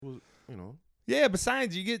was, you know. Yeah,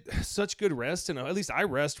 besides, you get such good rest, and at least I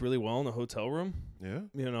rest really well in the hotel room. Yeah.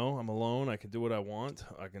 You know, I'm alone. I can do what I want.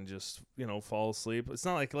 I can just, fall asleep. It's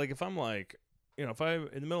not like if I'm like, if I in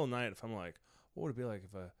the middle of the night, if I'm like, what would it be like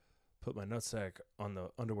if I put my nutsack on the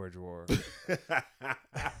underwear drawer?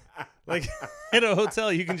 Like at a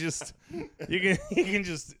hotel, you can just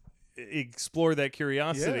explore that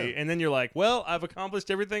curiosity, and then you're like, well, I've accomplished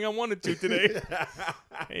everything I wanted to today.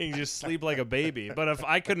 And you just sleep like a baby. But if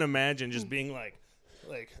I couldn't imagine just being like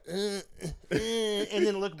and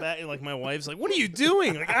then look back and like my wife's like, what are you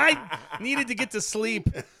doing? Like, I needed to get to sleep.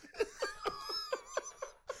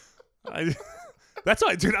 That's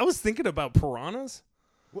why, dude, I was thinking about piranhas.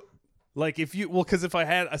 Like because if I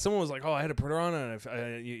had, someone was like, oh, I had a piranha,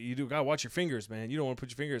 and you do gotta watch your fingers, man. You don't want to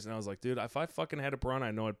put your fingers. And I was like, dude, if I fucking had a piranha,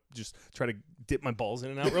 I know I'd just try to dip my balls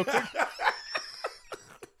in and out real quick.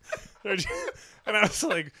 And I was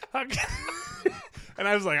like,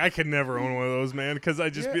 I could never own one of those, man, because I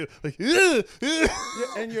just be like, yeah,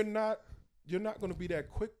 and you're not going to be that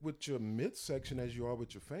quick with your midsection as you are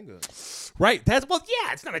with your finger. Right.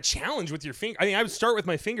 It's not a challenge with your finger. I mean, I would start with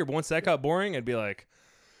my finger, but once that got boring, I'd be like,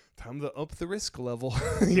 time to up the risk level,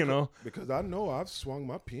 Because I know I've swung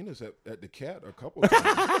my penis at the cat a couple of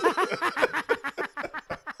times.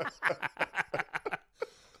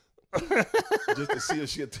 Just to see if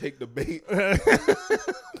she'll take the bait.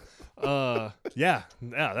 Yeah.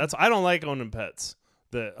 I don't like owning pets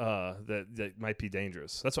that might be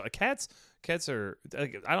dangerous. That's why cats are.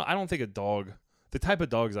 I don't think a dog. The type of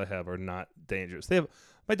dogs I have are not dangerous.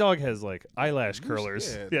 My dog has like eyelash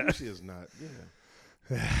curlers. Yeah, Lucy is not. Yeah.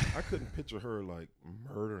 I couldn't picture her like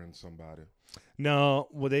murdering somebody. No,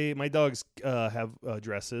 well, my dogs have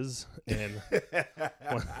dresses and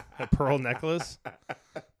a pearl necklace,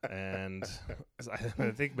 and I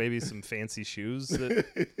think maybe some fancy shoes.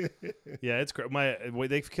 It's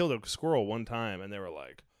they killed a squirrel one time, and they were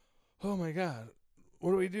like, "Oh my god,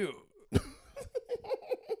 what do we do?"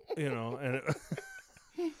 And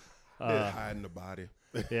hiding the body.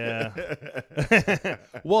 Yeah.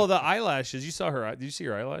 Well, the eyelashes. You saw her. Did you see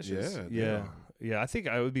her eyelashes? Yeah. I think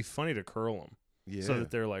it would be funny to curl them. Yeah. So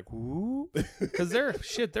that they're like, woo, because they're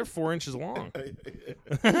 4 inches long.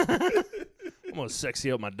 I'm gonna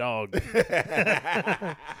sexy up my dog.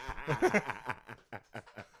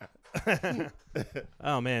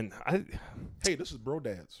 Oh man. Hey, this is Bro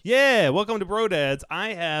Dads. Yeah, welcome to Bro Dads.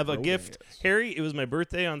 I have a gift, Harry. It was my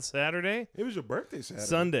birthday on Saturday. It was your birthday Saturday.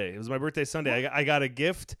 Sunday. It was my birthday Sunday. I got a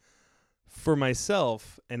gift for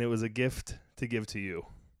myself, and it was a gift to give to you.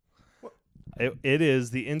 It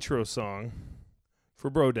is the intro song for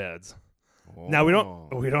Bro Dads. Oh. Now we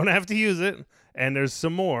don't have to use it, and there's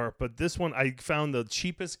some more, but this one I found the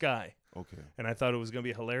cheapest guy. Okay. And I thought it was gonna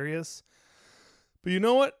be hilarious. But you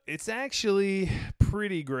know what? It's actually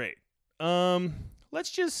pretty great.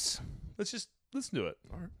 Let's do it.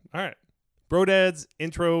 All right. Bro Dad's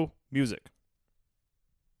intro music.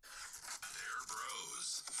 They're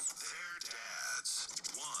bros. They're dads.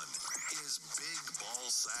 One is big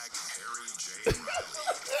ball sack Harry J.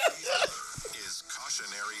 Riley. The other is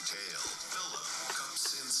cautionary tale Philip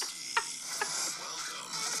Kopsinski.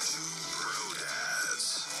 Welcome to Bro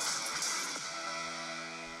Dads.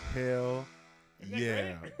 Hell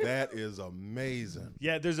yeah, that is amazing.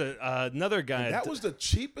 Yeah, there's another guy. And that was the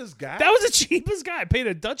cheapest guy? That was the cheapest guy. I paid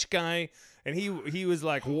a Dutch guy, and he was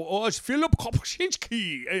like, oh, it's Philip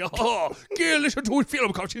Kopsinski. Oh, listen to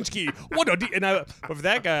Philip Kopsinski. But for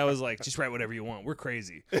that guy, I was like, just write whatever you want. We're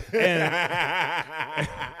crazy. And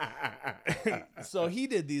so he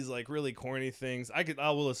did these like really corny things. I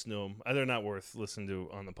will listen to them. They're not worth listening to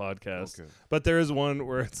on the podcast. Okay. But there is one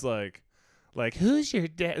where it's like, who's your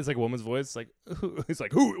dad? It's like a woman's voice. It's like, who? It's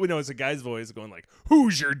like, who? No, it's a guy's voice going like,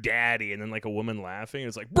 who's your daddy? And then like a woman laughing.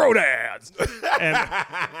 It's like, Bro Dads. And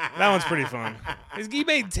that one's pretty fun. He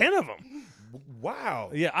made 10 of them.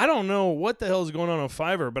 Wow. Yeah, I don't know what the hell is going on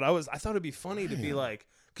Fiverr, but I thought it'd be funny to be like,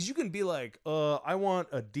 because you can be like, I want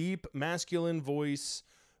a deep masculine voice,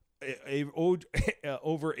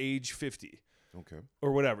 over age 50. Okay.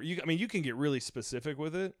 Or whatever. You can get really specific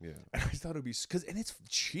with it. Yeah. And I thought it'd be and it's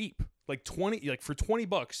cheap. Like for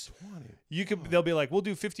 $20. 20. They'll be like, we'll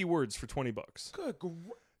do 50 words for $20. Good.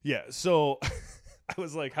 Yeah. So I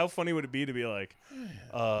was like, how funny would it be to be like,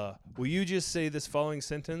 will you just say this following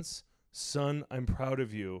sentence? Son, I'm proud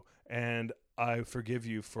of you, and I forgive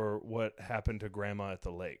you for what happened to Grandma at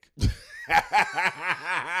the lake.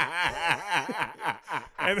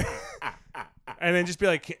 And then just be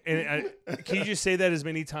like, can you just say that as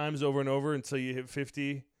many times over and over until you hit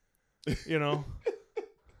 50?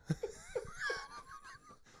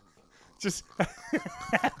 Just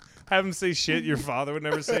Have him say shit your father would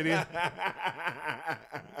never say to you.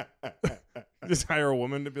 Just hire a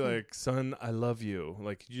woman to be like, son, I love you.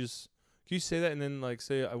 Like, can you say that and then like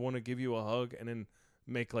say I want to give you a hug and then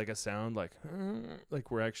make like a sound like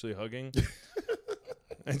we're actually hugging.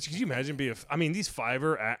 And could you imagine I mean, these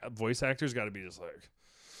Fiverr voice actors got to be just like,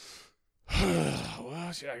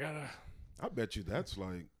 well, shit, I bet you that's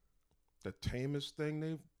like the tamest thing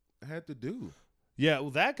they've had to do. Yeah,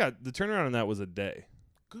 well, the turnaround on that was a day.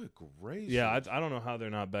 Good gracious. Yeah, I don't know how they're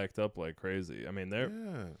not backed up like crazy. I mean,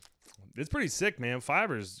 it's pretty sick, man.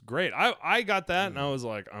 Fiverr's great. I got that, and I was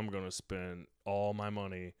like, I'm going to spend all my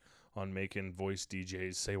money on making voice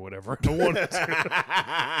DJs say whatever I want to.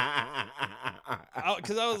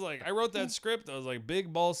 Because I was like, I wrote that script. I was like,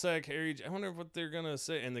 big ball sack, hairy. I wonder what they're going to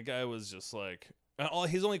say. And the guy was just like,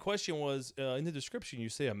 his only question was, in the description, you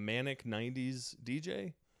say a manic 90s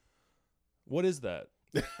DJ? What is that?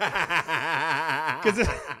 Because this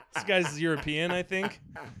guy's European, I think.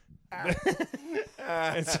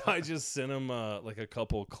 And so I just sent him like a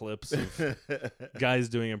couple clips of guys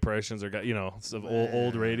doing impressions or of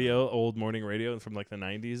old radio, old morning radio from like the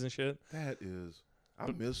 90s and shit. That is,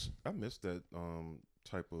 I miss that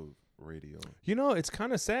type of radio. It's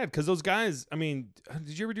kind of sad because those guys. I mean,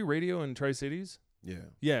 did you ever do radio in Tri-Cities? Yeah.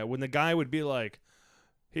 Yeah, when the guy would be like.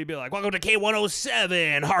 He'd be like, welcome to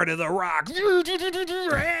K107, Heart of the Rock. We're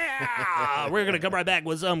going to come right back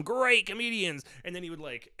with some great comedians. And then he would,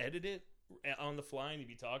 like, edit it on the fly, and he'd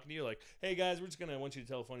be talking to you like, hey, guys, I want you to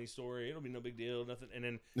tell a funny story. It'll be no big deal, nothing. And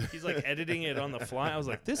then he's, like, editing it on the fly. I was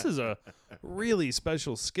like, this is a really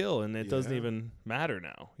special skill, and it doesn't even matter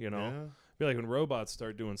now, you know? Yeah. Be like when robots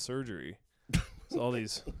start doing surgery. It's all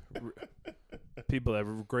these people that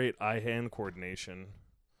have great eye-hand coordination.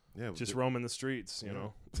 Yeah, just roaming the streets, you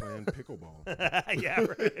know, playing pickleball. Yeah,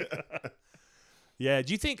 right. Yeah.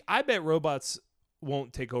 Do you think? I bet robots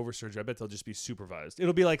won't take over surgery. I bet they'll just be supervised.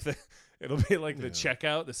 It'll be like the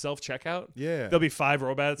checkout, the self checkout. Yeah. There'll be 5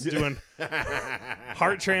 robots doing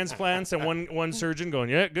heart transplants, and one surgeon going,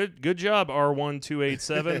 yeah, good job,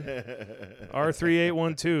 R1287,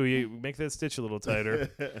 R3812. You make that stitch a little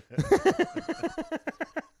tighter.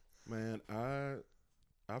 Man, I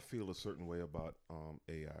feel a certain way about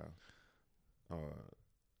AI.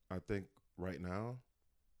 I think right now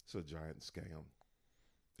it's a giant scam.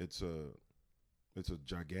 It's a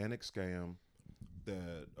gigantic scam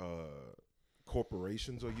that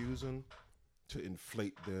corporations are using to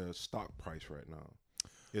inflate their stock price right now.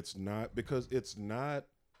 It's not because it's not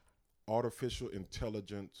artificial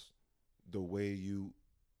intelligence the way you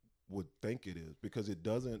would think it is, because it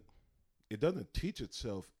doesn't teach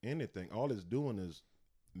itself anything. All it's doing is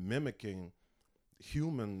mimicking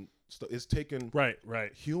human stuff. It's taking right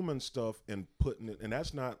human stuff and putting it, and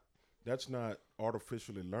that's not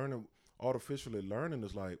artificially learning. Artificially learning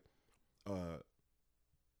is like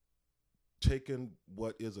taking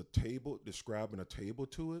what is a table, describing a table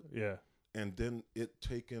to it, and then it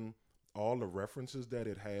taking all the references that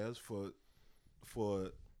it has for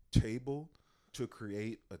table to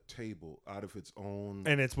create a table out of its own,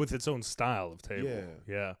 and it's with its own style of table.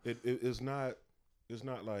 Yeah. It's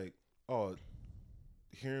not like, oh,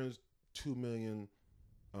 here's 2 million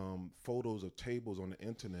photos of tables on the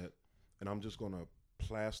internet, and I'm just gonna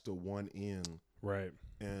plaster one in. Right.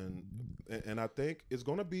 And I think it's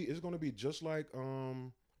gonna be just like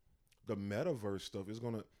the metaverse stuff. It's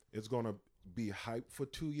gonna be hyped for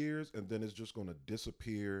 2 years, and then it's just gonna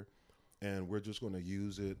disappear, and we're just gonna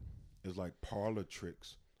use it as like parlor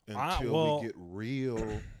tricks until we get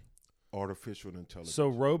real artificial intelligence. So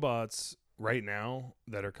robots right now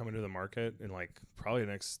that are coming to the market in like probably the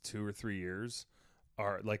next 2 or 3 years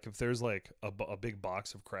are like, if there's like a big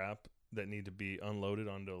box of crap that need to be unloaded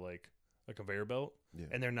onto like a conveyor belt,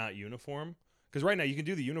 and they're not uniform, because right now you can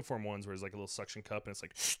do the uniform ones where it's like a little suction cup and it's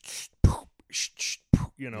like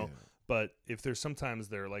but if there's sometimes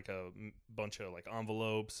they're like a bunch of like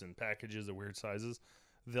envelopes and packages of weird sizes,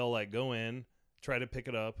 they'll like go in, try to pick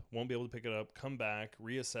it up, won't be able to pick it up, come back,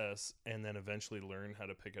 reassess, and then eventually learn how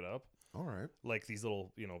to pick it up. All right. Like these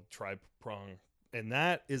little, tri-prong. And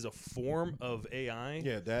that is a form of AI.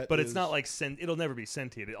 Yeah, but it's not like it'll never be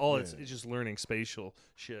sentient. It's just learning spatial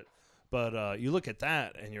shit. But you look at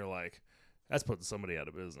that and you're like, that's putting somebody out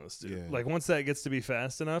of business, dude. Yeah. Like once that gets to be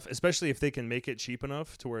fast enough, especially if they can make it cheap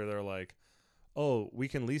enough to where they're like, oh, we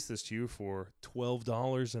can lease this to you for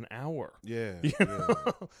 $12 an hour. Yeah.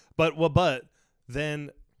 But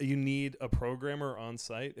then you need a programmer on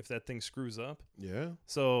site if that thing screws up. Yeah.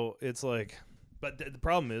 So it's like, but the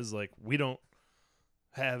problem is like we didn't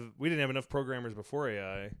have enough programmers before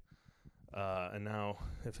AI. And now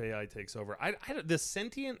if AI takes over, the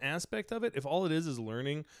sentient aspect of it, if all it is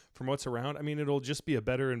learning from what's around, I mean, it'll just be a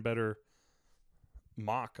better and better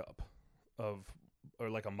mock-up or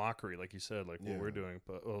like a mockery, like you said, like what we're doing,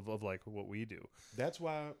 but of like what we do. That's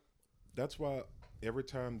why every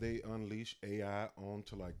time they unleash AI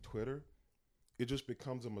onto like Twitter, it just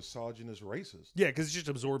becomes a misogynist racist. Yeah, because it's just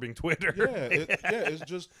absorbing Twitter. It's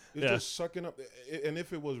just sucking up. And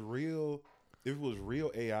if it was real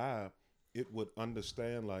AI, it would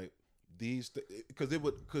understand like these because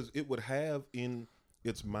it would have in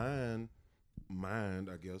its mind,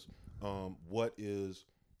 I guess, what is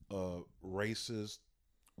a racist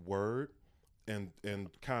word, and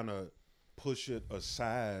kind of push it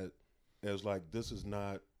aside as like this is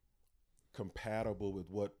not compatible with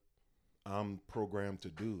what I'm programmed to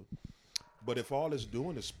do. But if all it's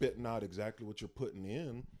doing is spitting out exactly what you're putting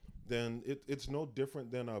in, then it's no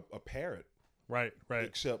different than a parrot. Right.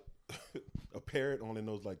 Except a parrot only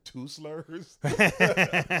knows like 2 slurs. Not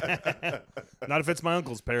if it's my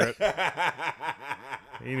uncle's parrot.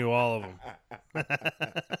 He knew all of them.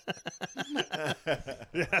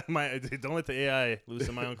 Yeah, don't let the AI loose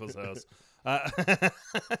in my uncle's house.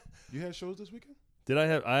 You had shows this weekend?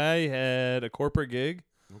 I had a corporate gig.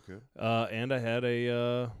 Okay. And I had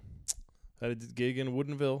a gig in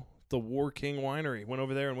Woodinville, the War King Winery. Went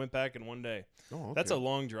over there and went back in one day. Oh, okay. That's a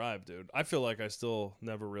long drive, dude. I feel like I still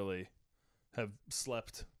never really have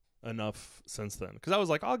slept enough since then. Because I was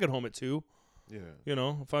like, I'll get home at 2. Yeah. You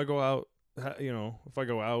know, if I go out,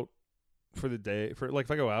 for the day, if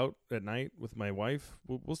I go out at night with my wife,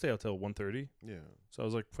 we'll stay out till 1:30. Yeah. So I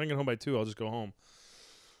was like, if I get home by 2, I'll just go home.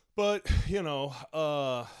 But, if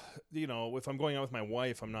I'm going out with my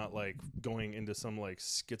wife, I'm not like going into some like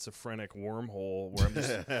schizophrenic wormhole where I'm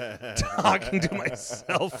just talking to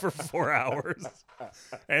myself for 4 hours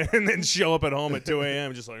and then show up at home at 2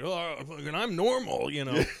 a.m. just like, oh, I'm normal,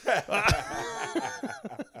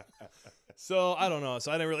 So I don't know.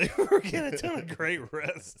 So I didn't really get a ton of great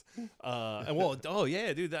rest. Dude,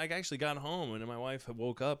 I actually got home and then my wife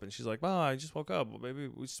woke up and she's like, "Oh, I just woke up. Well, maybe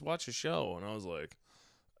we just watch a show." And I was like,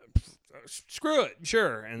 "Screw it,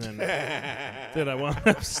 sure." And then I wound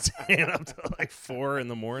up staying up till like 4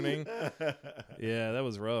 a.m. Yeah, that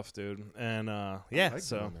was rough, dude. And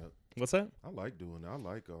so what's that? I like doing that. I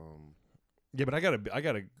like Yeah, but I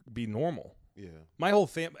gotta be normal. Yeah. My whole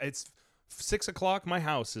it's 6 o'clock. My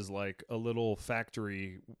house is like a little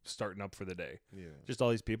factory starting up for the day. Yeah. Just all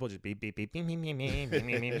these people just beep beep beep beep beep beep beep beep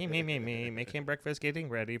beep beep beep, making breakfast, getting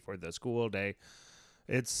ready for the school day.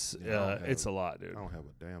 It's a lot, dude. I don't have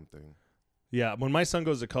a damn thing. Yeah, when my son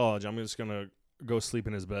goes to college, I'm just gonna go sleep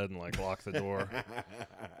in his bed and like lock the door,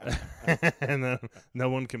 and then no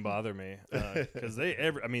one can bother me because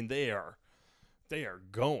they are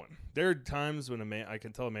going. There are times when I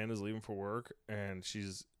can tell Amanda's leaving for work and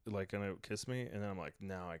she's like gonna kiss me, and then I'm like,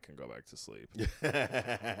 now I can go back to sleep.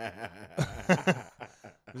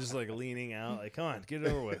 I'm just like leaning out, like, come on, get it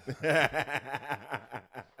over with.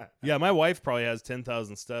 Yeah, my wife probably has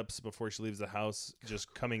 10,000 steps before she leaves the house,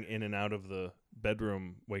 just coming in and out of the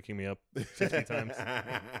bedroom, waking me up 50 times.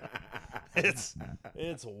 It's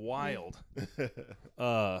wild.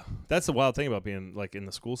 That's the wild thing about being like in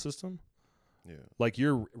the school system. Yeah. Like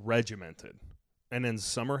you're regimented, and then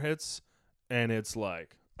summer hits, and it's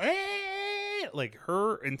like, like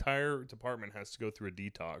her entire department has to go through a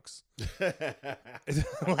detox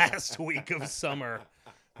last week of summer.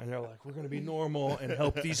 And they're like, we're going to be normal and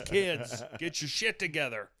help these kids get your shit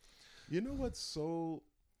together. You know what's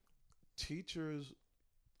teachers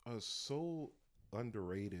are so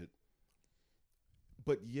underrated,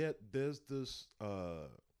 but yet there's this, I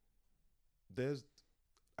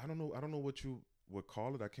don't know what you would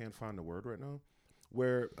call it. I can't find the word right now,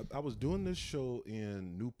 where I was doing this show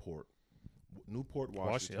in Newport,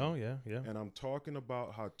 Washington. Oh, yeah. And I'm talking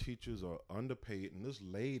about how teachers are underpaid, and this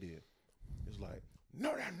lady is like,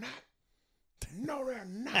 no, they're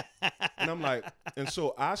not. And I'm like, and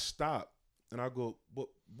so I stop and I go,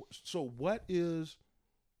 so what is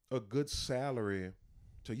a good salary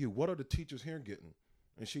to you? What are the teachers here getting?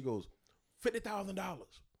 And she goes,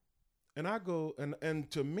 $50,000. And I go, and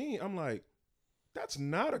to me, I'm like, that's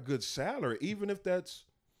not a good salary, even if that's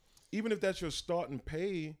your starting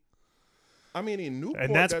pay. I mean, in Newport,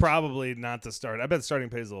 and that's probably not the start. I bet the starting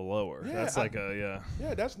pay is a little lower. Yeah, that's like yeah,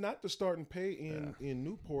 that's not the starting pay in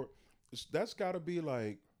Newport. That's got to be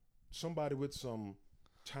like somebody with some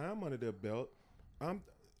time under their belt. And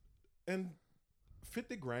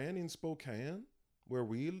 $50,000 in Spokane, where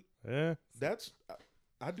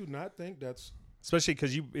I do not think that's, especially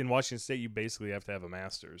because you in Washington State, you basically have to have a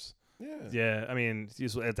master's. Yeah, I mean,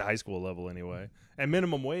 it's at the high school level anyway. And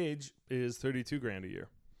minimum wage is $32,000 a year.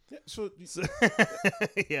 Yeah. So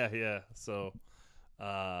yeah. So,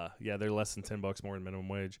 they're less than $10 more than minimum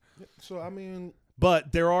wage. yeah, so I mean,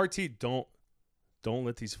 But there are don't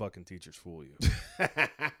let these fucking teachers fool you.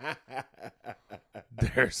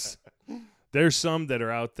 There's some that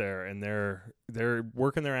are out there and they're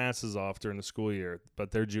working their asses off during the school year,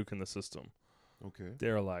 but they're juking the system. okay.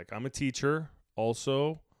 They're like, I'm a teacher.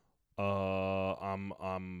 Also, I'm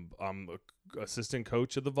a assistant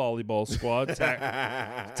coach of the volleyball squad.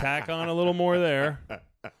 Tack on a little more there.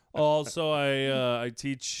 Also, I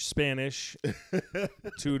teach Spanish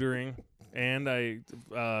tutoring, and I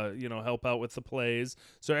help out with the plays.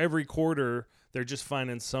 So every quarter, they're just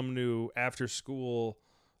finding some new after school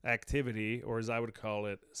activity, or as I would call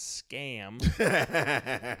it, scam.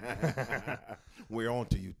 We're on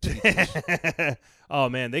to you, teachers. Oh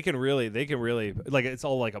man, they can really like it's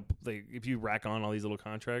all like if you rack on all these little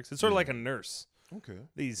contracts, it's sort of like a nurse. Okay.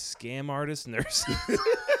 These scam artist nurses.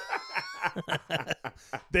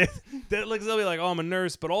 That looks they'll be like, oh, I'm a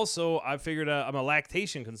nurse, but also I figured out I'm a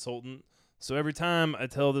lactation consultant. So every time I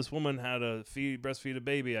tell this woman how to breastfeed a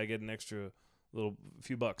baby, I get an extra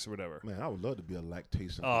few bucks or whatever. Man, I would love to be a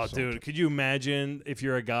lactation. Oh, consultant. dude, could you imagine if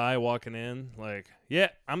you're a guy walking in like, yeah,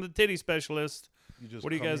 I'm the titty specialist. You just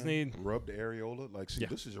What do you come guys in, need? Rub the areola. Like, see, Yeah.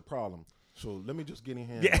 this is your problem. So let me just get in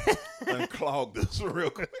here Yeah. and clog this real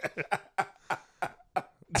quick.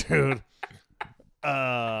 Dude.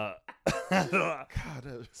 God,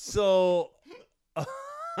 that- So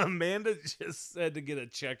Amanda just had to get a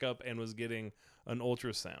checkup and was getting an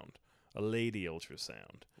ultrasound, a lady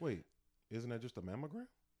ultrasound. wait, isn't that just a mammogram?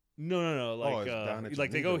 No. Like, it's down at your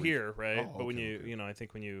like they knee go region. here, right? Oh, but when okay, you, okay. I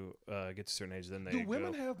think when you get to a certain age, then they Do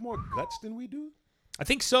women go. have more guts than we do? I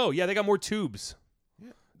think so. Yeah, they got more tubes.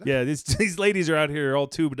 Yeah, Yeah, these ladies are out here all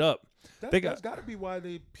tubed up. that's got to be why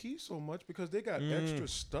they pee so much, because they got extra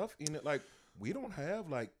stuff in it. Like, we don't have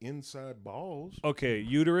like inside balls. Okay,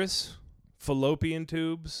 uterus, fallopian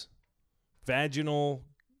tubes, vaginal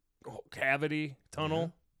cavity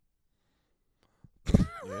tunnel.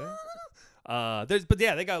 Yeah.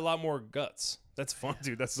 They got a lot more guts. That's fun,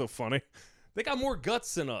 dude. That's so funny. They got more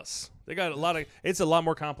guts than us. They got it's a lot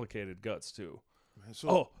more complicated guts too. Man,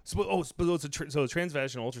 so So it's so the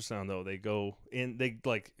transvaginal ultrasound though. They go in, they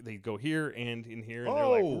go here and in here,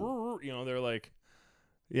 and they're like,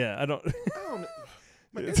 yeah, I don't.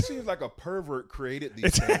 Man, it seems like a pervert created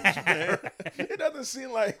these things, man. It doesn't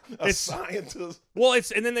seem like a scientist. Well,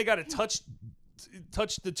 and then they got to touch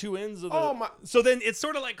the two ends of the. Oh, my. So then it's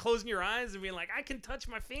sort of like closing your eyes and being like, I can touch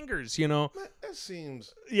my fingers, Man, that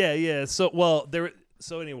seems. Yeah.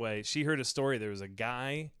 So anyway, she heard a story. There was a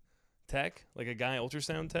guy tech, like a guy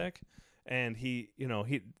ultrasound tech, and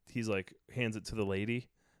he's like hands it to the lady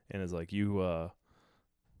and is like, will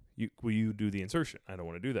you do the insertion? I don't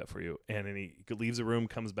want to do that for you. And then he leaves the room,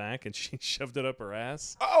 comes back, and she shoved it up her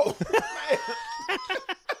ass. Oh,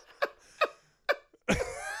 man.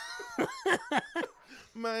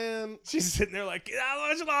 Man. She's sitting there like, how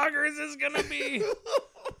much longer is this going to be?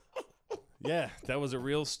 Yeah, that was a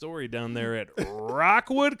real story down there at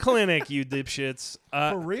Rockwood Clinic, you dipshits.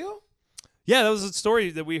 For real? Yeah, that was a story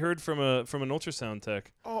that we heard from an ultrasound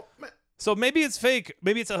tech. Oh, man. So maybe it's fake.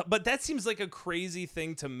 Maybe but that seems like a crazy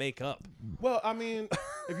thing to make up. Well, I mean,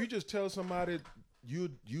 if you just tell somebody you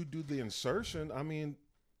do the insertion, I mean,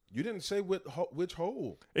 you didn't say which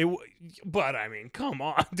hole. But I mean, come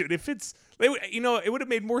on, dude. If it would have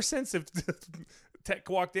made more sense if tech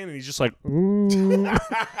walked in and he's just like,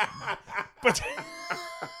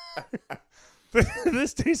 but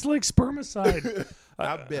this tastes like spermicide.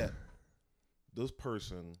 I bet this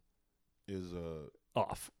person is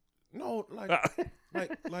Off. no, like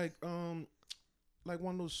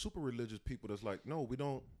one of those super religious people that's like, no, we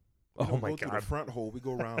don't go through the front hole, we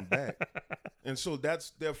go around back. And so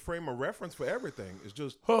that's their frame of reference for everything. It's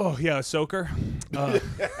just Oh yeah, a soaker.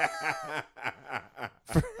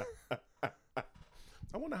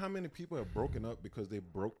 I wonder how many people have broken up because they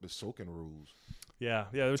broke the soaking rules. Yeah.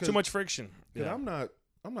 There was too much friction. Yeah, I'm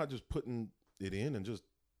not just putting it in and just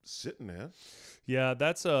sitting there. Yeah,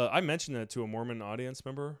 that's I mentioned that to a Mormon audience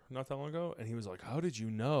member not that long ago, and he was like, "How did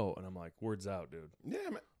you know?" And I'm like, "Words out, dude. Yeah,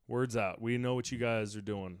 man. Words out. We know what you guys are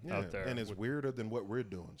doing Yeah, out there." and it's weirder than what we're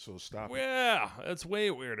doing. So stop it. Yeah, it's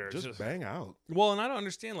way weirder. Just bang out. Well, and I don't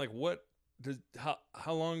understand like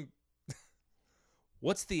how long.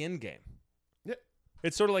 What's the end game? Yeah.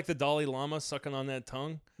 It's sort of like the Dalai Lama sucking on that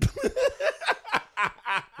tongue.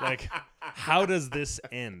 Like, how does this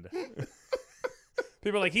end?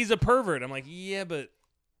 People are like, he's a pervert. I'm like, yeah, but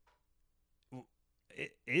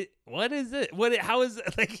what is it? How is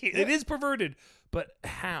it? Like, it is perverted, but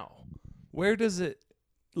how? Where does it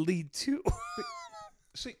lead to?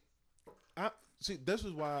 See, this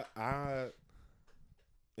is why I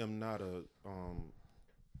am not a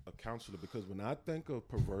counselor, because when I think of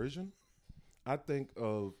perversion, I think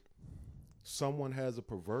of someone has a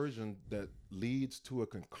perversion that leads to a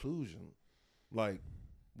conclusion. Like,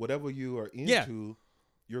 whatever you are into,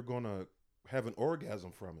 you're going to have an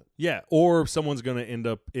orgasm from it. Yeah, or someone's going to end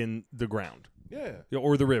up in the ground. Yeah.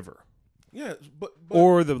 Or the river. Yeah, but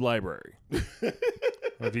or the library.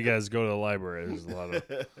 If you guys go to the library, there's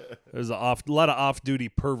a lot of off-duty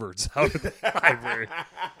perverts out at the library.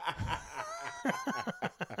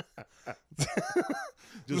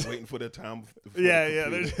 Just waiting for their time.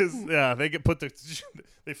 They get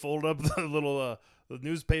they fold up the little the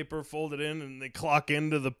newspaper, fold it in, and they clock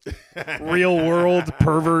into the real world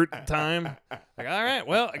pervert time. Like, all right,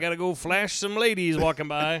 well, I gotta go flash some ladies walking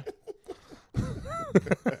by.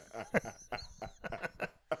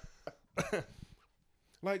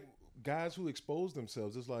 Like, guys who expose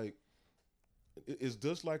themselves, it's like, is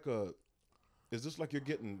this like you're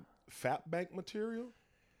getting fat bank material?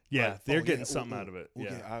 Yeah, like, they're getting something out of it.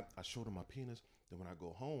 I showed him my penis. Then when I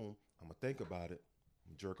go home, I'm gonna think about it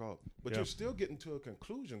and jerk off. But you're still getting to a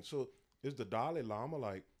conclusion. So is the Dalai Lama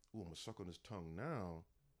like, ooh, I'm gonna suck on his tongue now,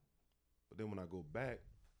 but then when I go back,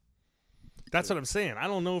 that's what I'm saying. I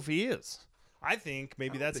don't know if he is. I think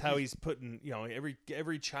maybe that's how he's putting,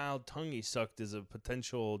 every child tongue he sucked is a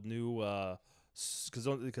potential new,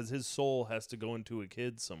 because his soul has to go into a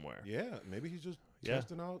kid somewhere. Yeah, maybe he's just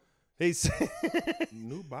testing out He's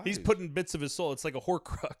new bodies. He's putting bits of his soul. It's like a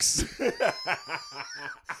Horcrux.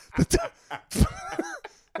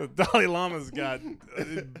 The Dalai Lama's got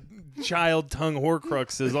child tongue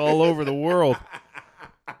Horcruxes all over the world.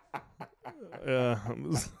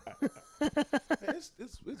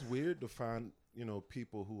 It's weird to find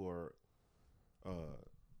people who are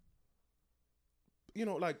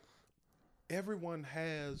like everyone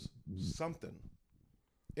has something.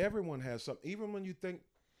 Everyone has something. Even when you think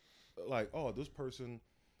like, oh, this person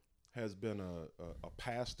has been a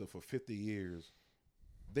pastor for 50 years,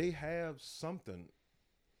 they have something,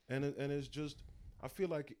 and it's just, I feel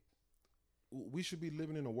like we should be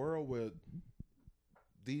living in a world where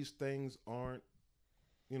these things aren't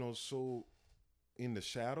so in the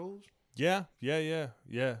shadows. Yeah.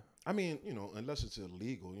 I mean, unless it's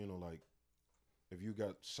illegal, like if you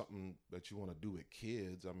got something that you want to do with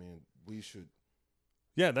kids, I mean, we should.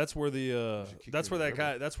 Yeah, that's where that's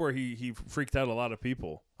where he freaked out a lot of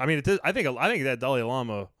people. I mean, I think that Dalai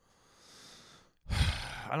Lama,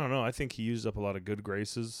 I don't know. I think he used up a lot of good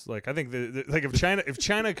graces. Like, I think if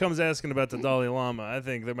China comes asking about the Dalai Lama, I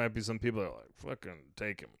think there might be some people that are like, fucking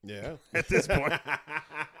take him. Yeah. At this point,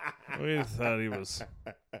 we thought he was.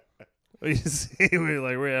 We were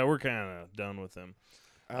like, we're kind of done with him.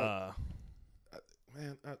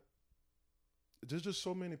 There's just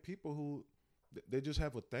so many people who they just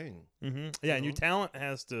have a thing. Mm-hmm. Yeah, and your talent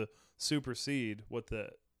has to supersede what the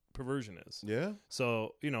perversion is. Yeah.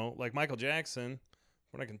 So like Michael Jackson.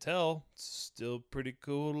 What I can tell, it's still pretty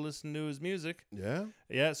cool to listen to his music. Yeah.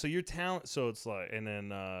 Yeah, so your talent, so it's like, and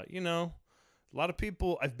then, a lot of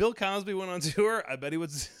people, if Bill Cosby went on tour, I bet he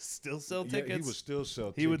would still sell tickets. Yeah, he would still sell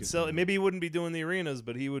tickets. He would sell, maybe he wouldn't be doing the arenas,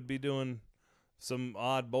 but he would be doing some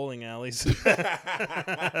odd bowling alleys.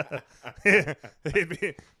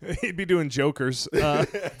 He'd be doing jokers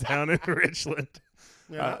down in Richland.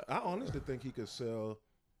 Yeah, I honestly think he could sell...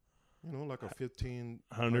 like a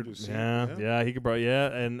 1,500 seat. Yeah, he could probably,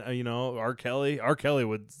 and R. Kelly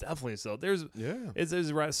would definitely sell.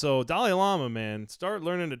 It's right. So Dalai Lama, man, start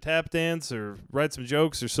learning to tap dance or write some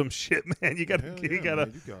jokes or some shit, man. You gotta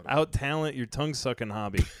out talent your tongue sucking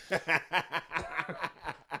hobby.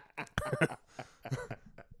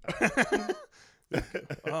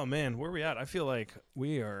 Oh man, where are we at? I feel like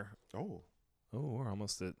we are. Oh, we're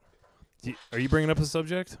almost at. Are you bringing up a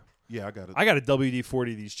subject? Yeah, I got it. I got a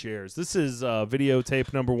WD-40 these chairs. This is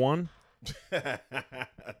videotape number 1. Yeah.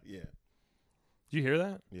 Did you hear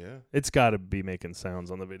that? Yeah. It's got to be making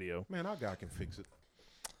sounds on the video. Man, our guy can fix it.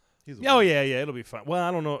 Yeah, it'll be fine. Well,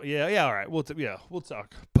 I don't know. Yeah, all right. We'll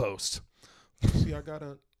talk post. See, I got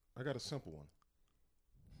a simple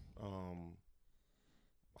one.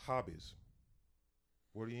 Hobbies.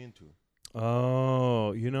 What are you into?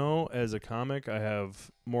 Oh, as a comic, I have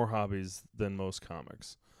more hobbies than most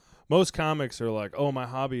comics. Most comics are like, oh, my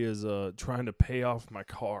hobby is trying to pay off my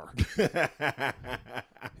car.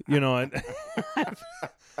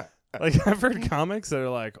 Like, I've heard comics that are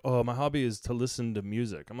like, "Oh, my hobby is to listen to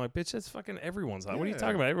music." I'm like, "Bitch, that's fucking everyone's hobby. What are you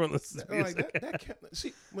talking about? Everyone listens to music." Like that can't,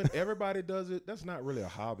 see, when everybody does it, that's not really a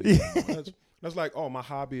hobby anymore. That's like, oh, my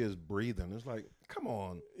hobby is breathing. It's like, come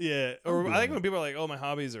on. Yeah. Or I think when people are like, "Oh, my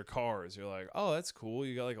hobbies are cars," you're like, "Oh, that's cool.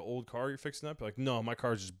 You got like an old car you're fixing up." You're like, "No, my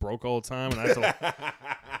car's just broke all the time, and I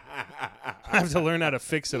have to learn how to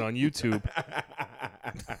fix it on YouTube."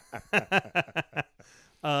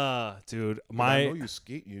 Dude, I know you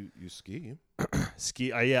ski. You ski.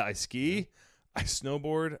 ski. I ski. I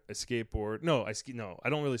snowboard. I skateboard. No, I ski. No,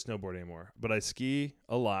 I don't really snowboard anymore, but I ski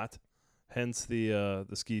a lot. Hence the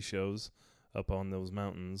ski shows up on those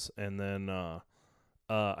mountains. And then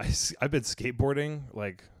I've been skateboarding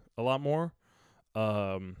like a lot more.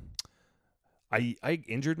 I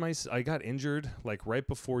got injured like right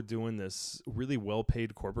before doing this really well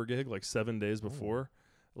paid corporate gig, like 7 days before,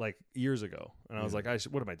 like years ago. And I was like,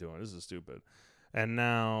 what am I doing? This is stupid. And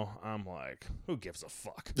now I'm like, who gives a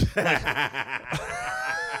fuck?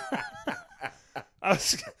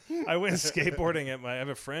 I went skateboarding I have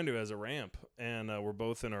a friend who has a ramp, and we're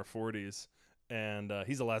both in our 40s, and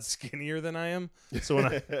he's a lot skinnier than I am. So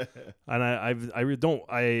when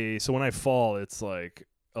so when I fall, it's like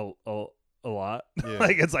a lot. Yeah.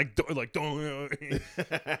 Like it's like don't.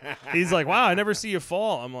 He's like, wow, I never see you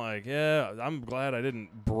fall. I'm like, yeah, I'm glad I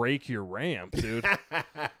didn't break your ramp, dude.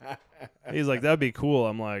 He's like, that'd be cool.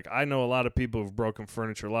 I'm like, I know a lot of people who've broken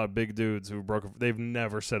furniture, a lot of big dudes who've broken. They've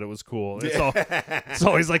never said it was cool. It's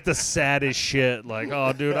always like the saddest shit. Like,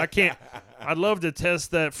 oh, dude, I'd love to test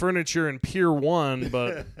that furniture in Pier 1,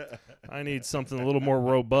 but I need something a little more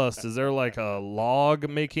robust. Is there like a log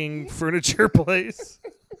making furniture place?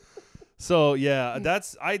 So yeah,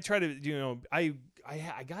 I try to, I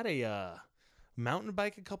got a mountain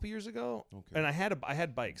bike a couple years ago, and I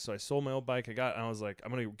had bikes, so I sold my old bike. And I was like,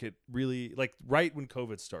 I'm gonna get really, like, right when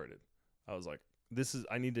COVID started, I was like,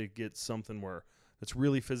 I need to get something that's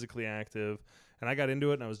really physically active, and I got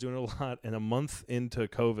into it, and I was doing it a lot. And a month into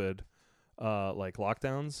COVID, like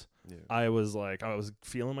lockdowns, I was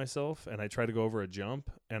feeling myself, and I tried to go over a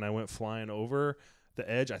jump, and I went flying over the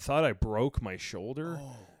edge. I thought I broke my shoulder.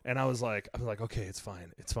 And I was like, okay, it's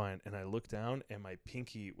fine. And I looked down, and my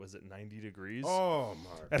pinky was at 90 degrees. Oh,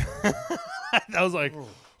 my. I was like,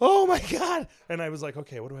 oh, my God. And I was like,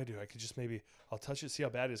 okay, what do I do? I could just I'll touch it, see how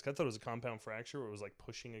bad it is. 'Cause I thought it was a compound fracture where it was like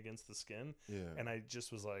pushing against the skin. Yeah. And I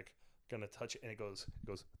just was like, going to touch it, and it goes,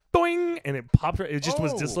 doing, and it popped. It just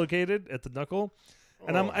was dislocated at the knuckle.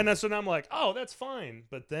 And so now I'm like, oh, that's fine.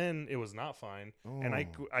 But then it was not fine. And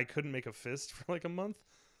I couldn't make a fist for like a month.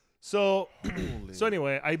 So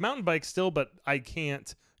anyway, I mountain bike still, but I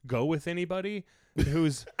can't go with anybody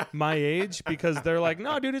who's my age because they're like,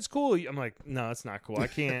 no, dude, it's cool. I'm like, no, it's not cool. I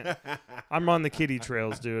can't. I'm on the kiddie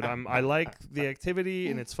trails, dude. I like the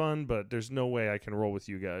activity and it's fun, but there's no way I can roll with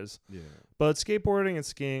you guys. Yeah. But skateboarding and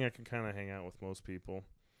skiing, I can kind of hang out with most people.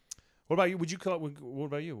 What about you? What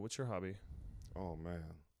about you? What's your hobby? Oh,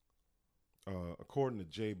 man. According to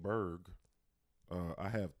Jay Berg, I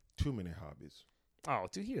have too many hobbies. Oh,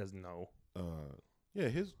 dude, he doesn't know. Yeah,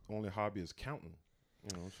 his only hobby is counting.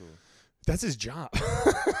 So that's his job.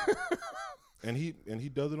 and he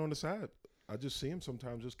does it on the side. I just see him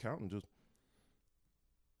sometimes just counting,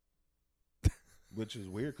 which is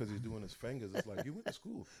weird because he's doing his fingers. It's like, you went to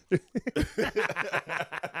school.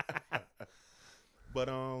 But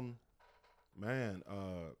man,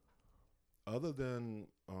 other than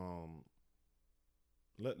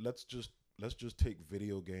let's just take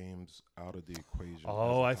video games out of the equation.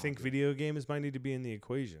 Oh, I think video games might need to be in the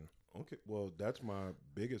equation. Okay, well, that's my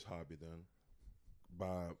biggest hobby then.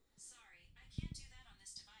 Sorry, I can't do that on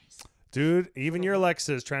this device. Dude, even your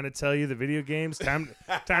Alexa is trying to tell you the video games, time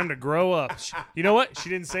to grow up. You know what? She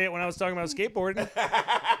didn't say it when I was talking about skateboarding.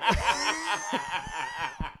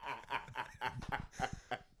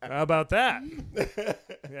 How about that?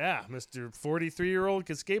 Yeah, Mr. 43-year-old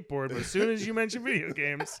can skateboard, but as soon as you mention video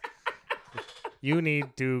games, you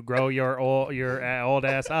need to grow your old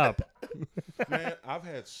ass up. Man, I've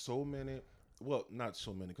had so many. Well, not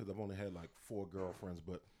so many because I've only had like 4 girlfriends.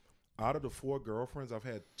 But out of the 4 girlfriends, I've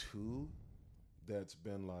had 2 that's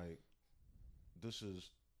been like, this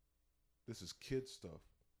is kid stuff.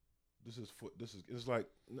 It's like,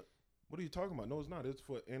 what are you talking about? No, it's not. It's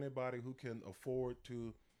for anybody who can afford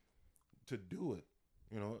to do it,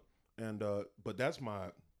 And but that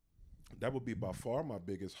would be by far my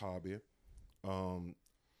biggest hobby.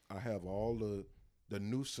 I have all the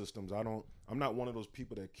new systems. I'm not one of those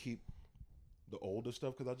people that keep the older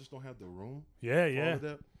stuff because I just don't have the room. Yeah. For all of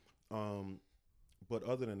that. But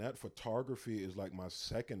other than that, photography is like my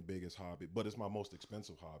second biggest hobby, but it's my most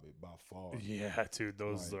expensive hobby by far. Yeah, dude,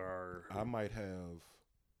 those Like, are. I might have.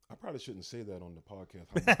 I probably shouldn't say that on the podcast.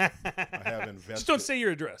 I have invested. Just don't say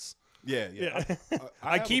your address. Yeah.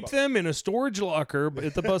 I have keep about- them in a storage locker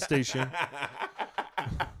at the bus station.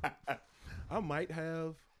 I might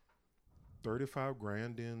have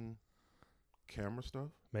 $35,000 in camera stuff.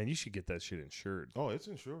 Man, you should get that shit insured. Oh, it's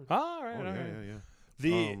insured. All right, Oh, all right.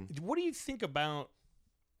 yeah. What do you think about?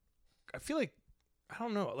 I feel like I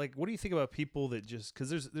don't know. Like, what do you think about people that just because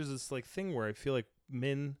there's this like thing where I feel like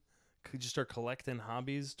men could just start collecting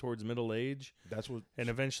hobbies towards middle age, That's what. and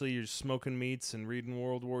eventually you're smoking meats and reading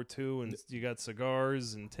World War II, and you got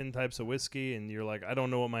cigars and 10 types of whiskey, and you're like, I don't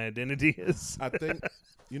know what my identity is. I think.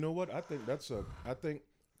 You know what? I think I think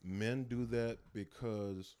men do that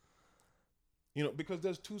because. Because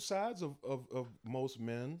there's two sides of most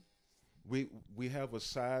men. We have a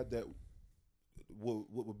side that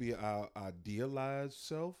would be our idealized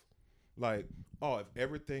self. Like, oh, if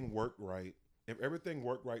everything worked right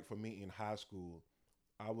for me in high school,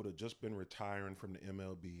 I would have just been retiring from the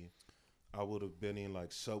MLB. I would have been in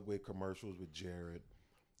like Subway commercials with Jared.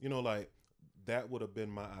 Like that would have been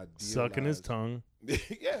my idealized. Sucking his tongue.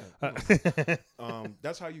 Yeah.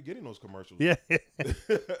 That's how you get in those commercials. Yeah.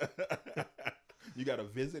 You got to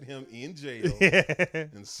visit him in jail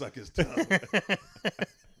and suck his tongue.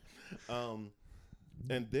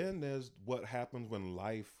 And then there's what happens when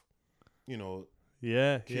life,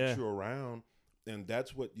 kicks you around, and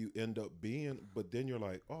that's what you end up being. But then you're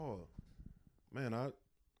like, oh, man,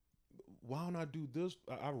 why don't I do this?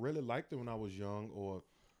 I really liked it when I was young, or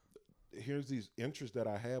here's these interests that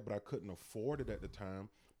I had, but I couldn't afford it at the time.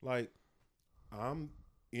 Like, I'm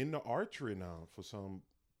into archery now for some.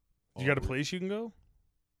 You got a place you can go?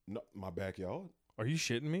 No, my backyard. Are you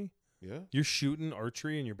shitting me? Yeah. You're shooting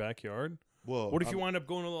archery in your backyard? Well, What if you wind up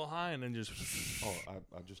going a little high and then just... Oh,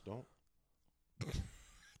 I just don't.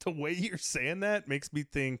 The way you're saying that makes me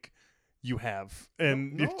think you have.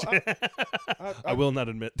 And No, I will not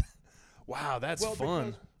admit. Wow, that's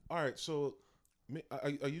fun. Because, all right, so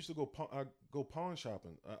I used to go pawn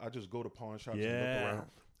shopping. I just go to pawn shops and look around.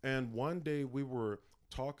 And one day we were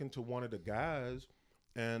talking to one of the guys,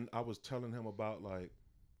 and I was telling him about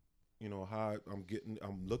how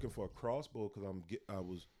I'm looking for a crossbow because I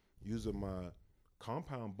was using my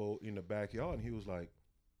compound bow in the backyard, and he was like,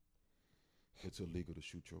 it's illegal to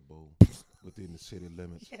shoot your bow within the city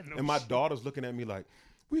limits. Yeah, no, and my daughter's looking at me like,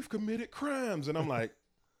 we've committed crimes, and I'm like,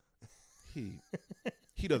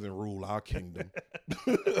 he doesn't rule our kingdom.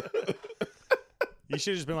 You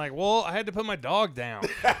should have just been like, well, I had to put my dog down.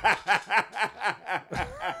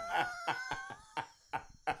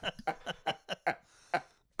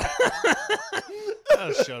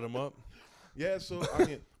 That'll shut him up. Yeah, so I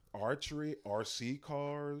mean, archery, RC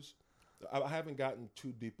cars. I haven't gotten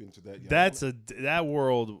too deep into that yet. That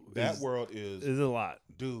world is a lot,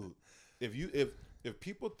 dude. If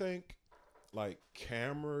people think like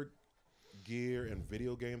camera gear and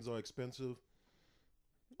video games are expensive,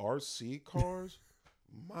 RC cars,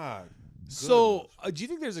 my goodness. So, do you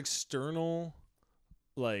think there's external,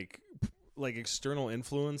 like external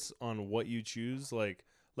influence on what you choose? Like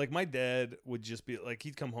my dad would just be like,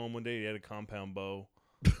 he'd come home one day, he had a compound bow,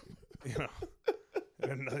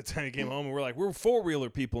 And another time he came home, and we're like, we're 4-wheeler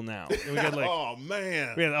people now. And we got like, oh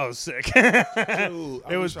man, that was sick. dude,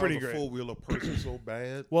 It was pretty I was a great. 4-wheeler person so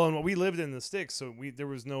bad. Well, and we lived in the sticks, so there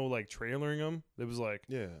was no like trailering them. It was like,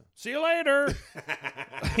 Yeah. see you later.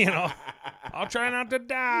 I'll try not to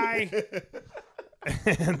die.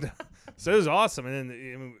 And so it was awesome. And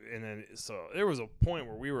then so there was a point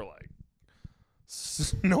where we were like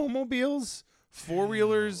snowmobiles,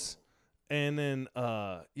 4-wheelers, and then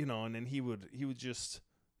and then he would just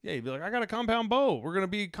he'd be like, I got a compound bow. We're gonna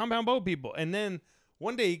be compound bow people. And then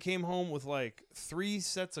one day he came home with like 3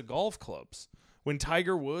 sets of golf clubs when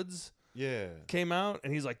Tiger Woods came out,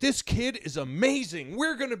 and he's like, this kid is amazing.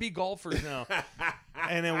 We're gonna be golfers now.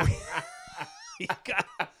 And then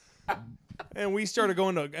we started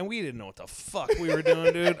going to, and we didn't know what the fuck we were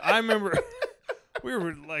doing, dude. I remember we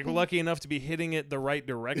were like lucky enough to be hitting it the right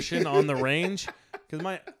direction on the range, because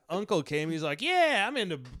my uncle came. He's like, yeah, I'm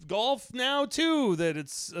into golf now too. That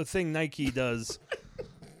it's a thing Nike does.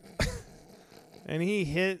 And he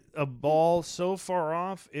hit a ball so far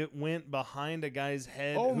off it went behind a guy's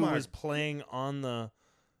head was playing on the.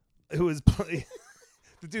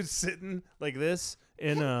 The dude's sitting like this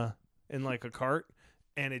in like a cart,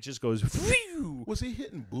 and it just goes. Phew! Was he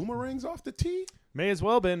hitting boomerangs off the tee? May as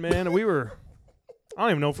well been, man. I don't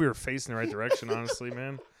even know if we were facing the right direction, honestly,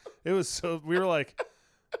 man. It was so we were like,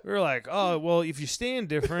 oh well, if you stand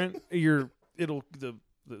different, the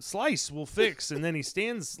slice will fix, and then he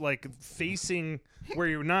stands like facing where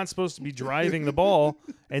you're not supposed to be driving the ball,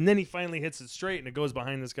 and then he finally hits it straight, and it goes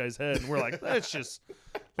behind this guy's head, and we're like, let's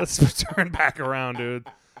turn back around, dude.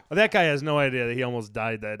 That guy has no idea that he almost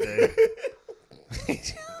died that day.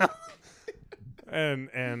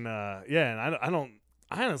 and I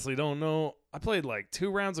honestly don't know. I played like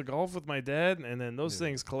 2 rounds of golf with my dad, and then those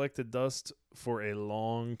things collected dust for a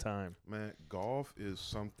long time. Man, golf is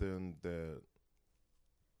something that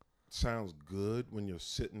sounds good when you're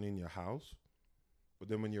sitting in your house, but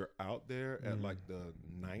then when you're out there at like the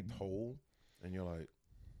 9th hole, and you're like,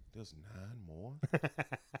 "There's 9 more."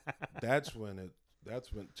 That's when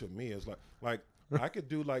to me it's like I could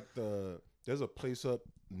do like there's a place up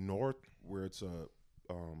north where it's a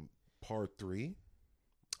par 3.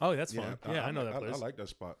 Oh, that's fun. Yeah, I know that place. I like that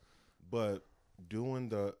spot, but doing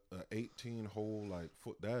the 18 hole like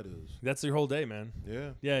that's your whole day, man.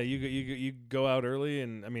 Yeah, you go out early,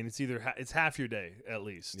 and I mean it's either it's half your day at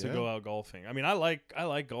least to go out golfing. I mean I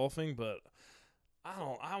like golfing, but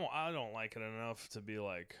I don't like it enough to be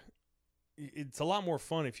like. It's a lot more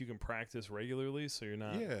fun if you can practice regularly, so you're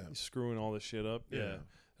not screwing all this shit up. Yeah,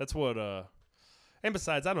 that's what. And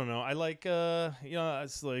besides, I don't know. I like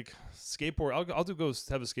it's like skateboard. I'll go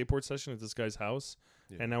have a skateboard session at this guy's house.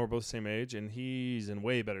 Yeah. And now we're both the same age, and he's in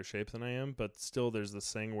way better shape than I am. But still, there's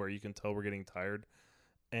this thing where you can tell we're getting tired,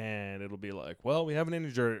 and it'll be like, well, we haven't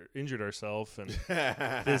injured ourselves, and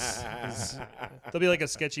there'll be like a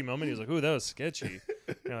sketchy moment. He's like, ooh, that was sketchy.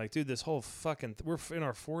 And you're like, dude, this whole fucking we're in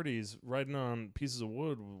our 40s riding on pieces of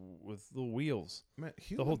wood with little wheels. Man,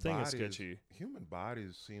 the whole thing is sketchy. Human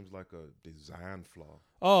bodies seems like a design flaw.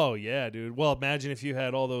 Oh yeah, dude. Well, imagine if you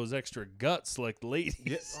had all those extra guts like ladies.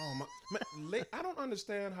 Yeah. Oh my, I don't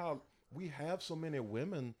understand how we have so many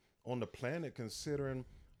women on the planet, considering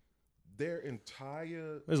their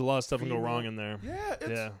entire. There's a lot of stuff can go wrong in there.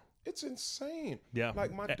 Yeah, it's insane. Yeah,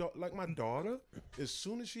 like my daughter, as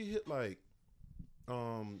soon as she hit like,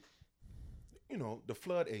 the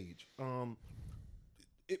flood age,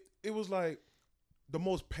 it was like the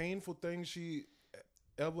most painful thing she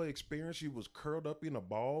ever experienced. She was curled up in a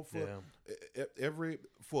ball for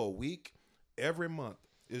a week, every month.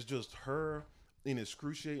 It's just her in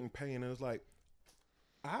excruciating pain, and it's like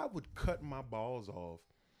I would cut my balls off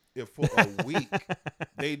if for a week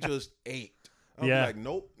they just ached. I'm like,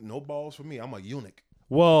 nope, no balls for me. I'm a eunuch.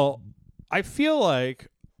 Well, I feel like,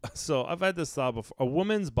 so I've had this thought before. A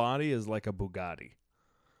woman's body is like a Bugatti.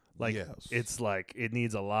 Like, it's like, it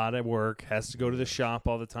needs a lot of work, has to go to the shop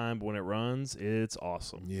all the time, but when it runs, it's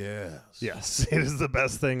awesome. Yes, it is the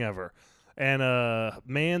best thing ever. And a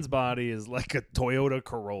man's body is like a Toyota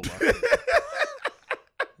Corolla.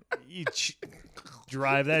 You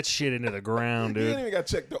drive that shit into the ground, dude. You ain't even got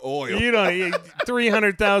to check the oil. You know,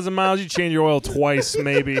 300,000 miles, you change your oil twice,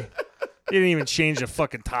 maybe. You didn't even change the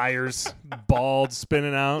fucking tires. Bald,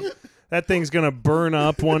 spinning out. That thing's going to burn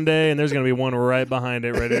up one day, and there's going to be one right behind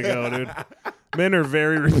it ready to go, dude. Men are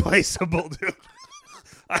very replaceable, dude.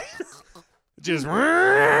 Just,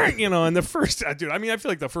 and the first, dude, I mean, I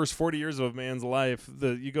feel like the first 40 years of a man's life,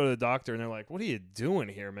 you go to the doctor, and they're like, what are you doing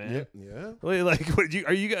here, man? Yeah. Like, what,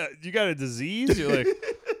 you got a disease? You're like,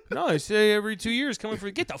 no, I say every 2 years, coming for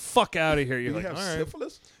you. Get the fuck out of here. You're like, have all right.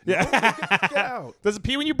 syphilis? Yeah. Get out. Does it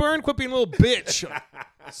pee when you burn? Quit being a little bitch.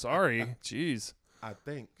 Sorry. Jeez. I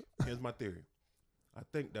think, here's my theory. I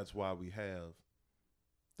think that's why we have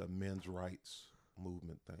the men's rights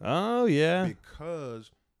movement thing. Oh, yeah.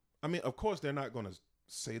 Because, I mean, of course, they're not going to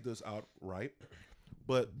say this outright,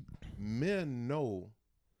 but men know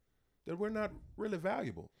that we're not really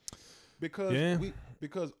valuable.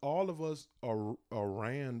 Because all of us are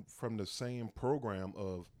ran from the same program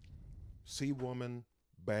of see woman,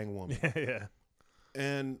 bang woman. Yeah.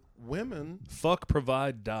 And women fuck,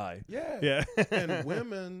 provide, die. Yeah. And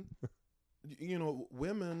women,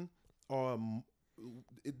 women are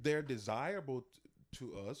they're desirable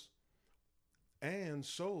to us, and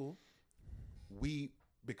so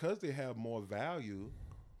because they have more value,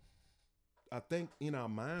 I think in our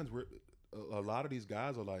minds a lot of these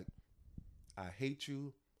guys are like, I hate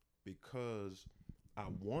you because I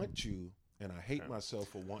want you, and I hate myself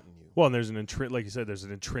for wanting you. Well, and there's like you said, there's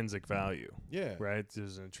an intrinsic value. Yeah. Right?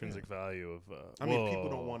 There's an intrinsic value of I mean, people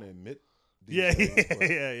don't want to admit these things.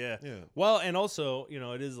 Yeah. Well, and also,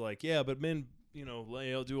 it is like, but men,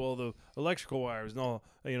 they'll do all the electrical wires and all,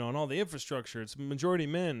 and all the infrastructure. It's majority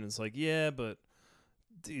men. It's like, but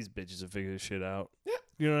these bitches have figured this shit out. Yeah.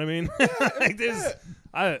 You know what I mean?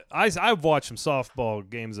 I've watched some softball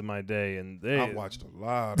games in my day, and I've watched a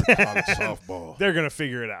lot of college softball. They're gonna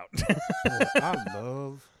figure it out. Boy, I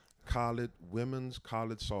love women's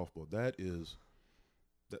college softball. That is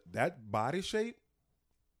that body shape.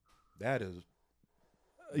 That is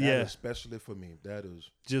especially for me. That is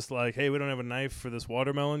just like, hey, we don't have a knife for this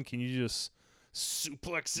watermelon. Can you just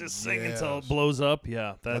suplex this thing until it Yes. blows up?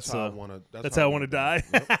 Yeah, that's how I want to. that's how I want to die.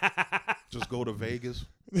 Yep. Just go to Vegas.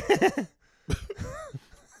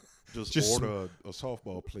 Just order a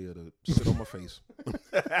softball player to sit on my face.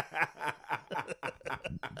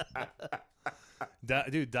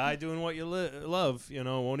 Die doing what you love. You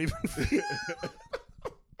know, won't even.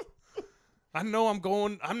 I know I'm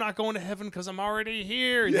not going to heaven because I'm already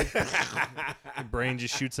here. Your brain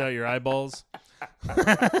just shoots out your eyeballs.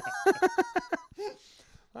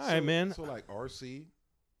 All right, man. So like RC,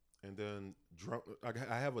 and then drone.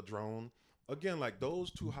 I have a drone. Again, like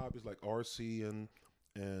those two hobbies, like RC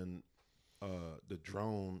and the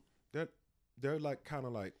drone, they're like kind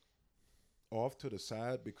of like off to the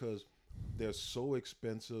side because they're so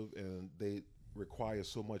expensive and they require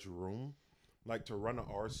so much room. Like to run an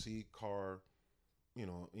RC car, you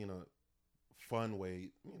know, in a fun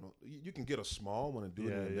way, you know, you can get a small one and do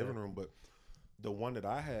it in the living room, but the one that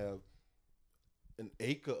I have, an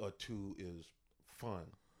acre or two is fun.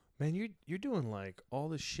 Man, you're doing like all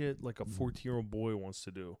the shit like a 14-year-old boy wants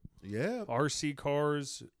to do. Yeah. RC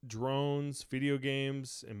cars, drones, video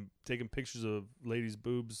games, and taking pictures of ladies'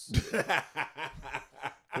 boobs.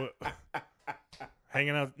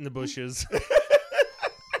 Hanging out in the bushes.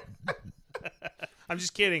 I'm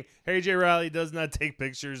just kidding. Harry J. Riley does not take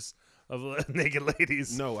pictures of naked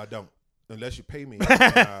ladies. No, I don't. Unless you pay me.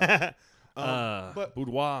 But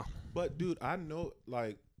boudoir. But dude, I know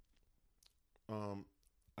like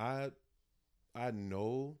I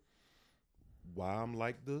know why I'm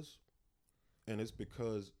like this, and it's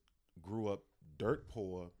because grew up dirt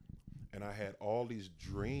poor, and I had all these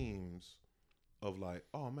dreams of like,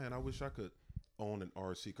 oh man, I wish I could own an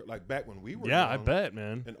RC car. Like back when we were young, I bet,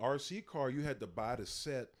 man. An RC car, you had to buy the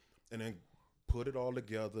set and then put it all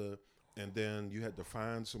together, and then you had to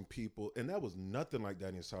find some people, and that was nothing like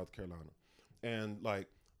that in South Carolina. And like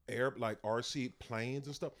RC planes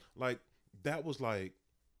and stuff, like that was like,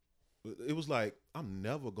 it was like I'm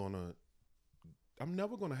never gonna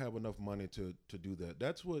have enough money to do that.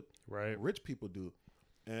 That's what rich people do.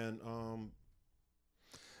 And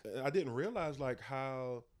I didn't realize like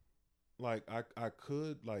how like I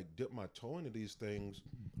could like dip my toe into these things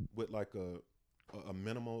with like a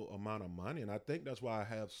minimal amount of money. And I think that's why I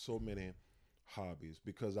have so many hobbies,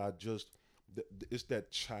 because I just it's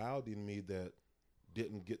that child in me that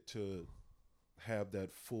didn't get to have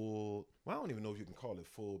that full, well, I don't even know if you can call it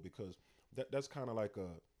full, because that's kind of like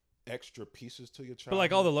extra pieces to your child. But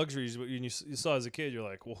like all the luxuries you saw as a kid, you're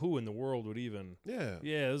like, well, who in the world would even? Yeah,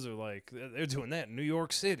 those are like they're doing that in New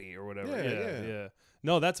York City or whatever. Yeah.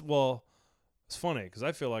 No, it's funny because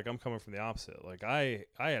I feel like I'm coming from the opposite. Like I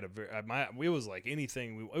had it was like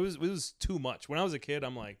anything. It was too much. When I was a kid,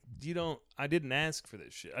 I'm like, I didn't ask for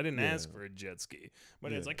this shit. I didn't ask for a jet ski.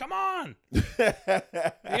 But it's like, come on, you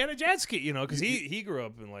got a jet ski, you know? Because he grew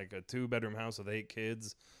up in like a 2-bedroom house with 8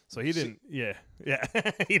 kids. So he didn't,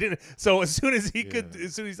 he didn't. So as soon as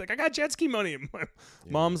he's like, I got jet ski money. My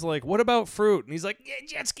mom's like, what about fruit? And he's like, yeah,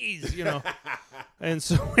 jet skis, you know. And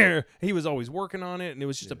so he was always working on it, and it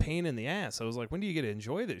was just a pain in the ass. I was like, when do you get to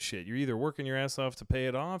enjoy this shit? You're either working your ass off to pay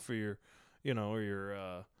it off, or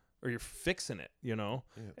you're fixing it, you know.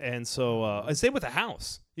 Yeah. And so same with the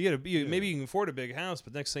house. You got to maybe you can afford a big house,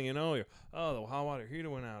 but next thing you know, the hot water heater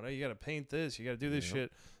went out. Hey, you got to paint this. You got to do this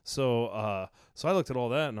shit. So I looked at all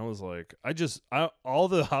that and I was like, all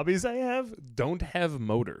the hobbies I have don't have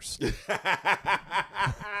motors.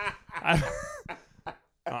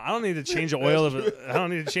 I don't need to change the oil of it. I don't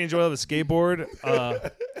need to change oil of a skateboard.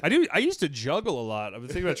 I used to juggle a lot. I've been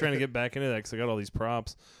thinking about trying to get back into that because I got all these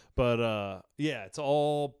props. But it's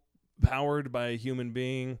all powered by a human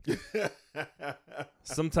being.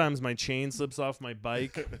 Sometimes my chain slips off my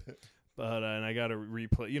bike. But and I got to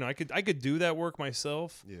replay. You know, I could do that work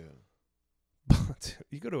myself. Yeah. But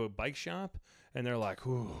you go to a bike shop and they're like,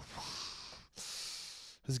 "Ooh,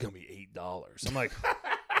 this is gonna be $8." I'm like,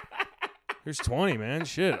 "Here's 20, man.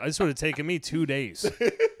 Shit, this would have taken me 2 days."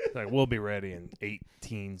 Like, we'll be ready in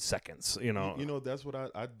 18 seconds. You know. You know, that's what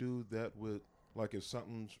I do that with. Like if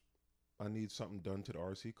I need something done to the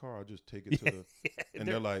RC car, I just take it to the, and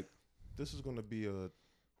they're like, "This is gonna be a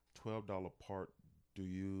 $12 part. Do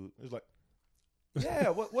you?" It's like, yeah.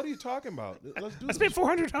 What are you talking about? Let's do. I spent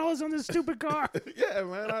 $400 on this stupid car. Yeah,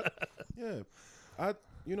 man.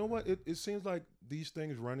 You know what? It seems like these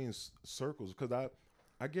things run in circles, because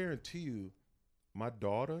I guarantee you, my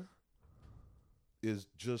daughter is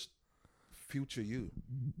just future you,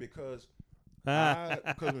 because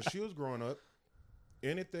Because when she was growing up,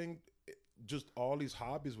 anything, just all these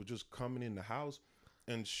hobbies were just coming in the house,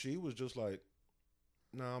 and she was just like,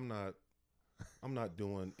 "No, I'm not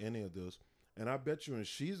doing any of this." And I bet you, when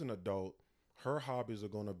she's an adult, her hobbies are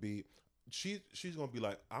gonna be, she's gonna be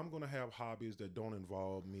like, "I'm gonna have hobbies that don't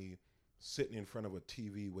involve me sitting in front of a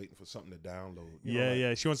TV waiting for something to download." You know,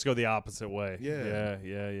 Yeah. She wants to go the opposite way. Yeah.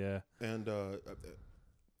 Yeah.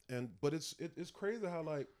 And but it's crazy how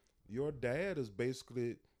like your dad was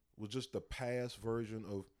just the past version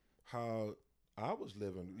of how I was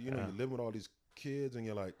living. You know, you're living with all these kids, and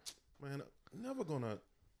you're like, man, never gonna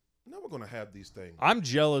have these things. I'm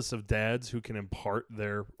jealous of dads who can impart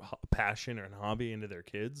their passion or hobby into their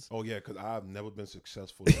kids. Oh yeah, because I've never been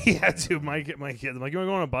successful. Yeah, dude, my kids. I'm like, you want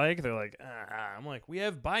to go on a bike? They're like, I'm like, we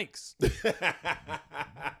have bikes.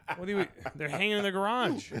 What do you? They're hanging in the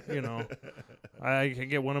garage. You know, I can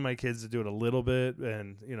get one of my kids to do it a little bit,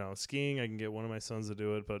 and skiing. I can get one of my sons to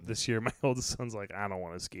do it. But this year, my oldest son's like, I don't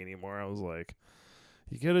want to ski anymore. I was like,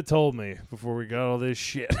 you could have told me before we got all this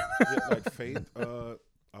shit. Yeah, like Faith.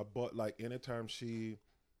 I bought, like, anytime she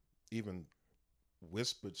even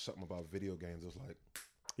whispered something about video games, it was like,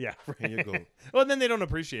 yeah, here you go. Well, then they don't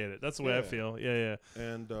appreciate it. That's the way I feel. Yeah.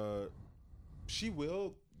 And she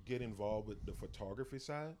will get involved with the photography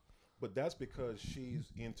side, but that's because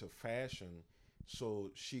she's into fashion, so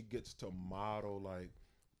she gets to model, like,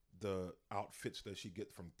 the outfits that she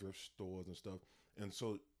gets from thrift stores and stuff. And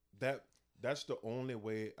so that's the only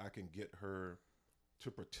way I can get her to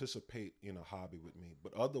participate in a hobby with me.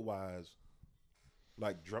 But otherwise,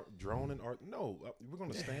 like drone and art, no, we're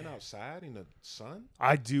going to stand outside in the sun.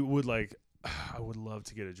 I would love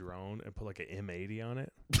to get a drone and put like an M80 on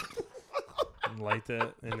it and light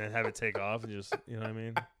that and then have it take off and just, you know what I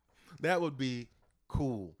mean? That would be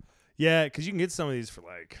cool. Yeah, because you can get some of these for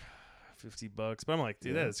like $50. But I'm like,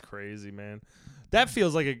 dude, that is crazy, man. That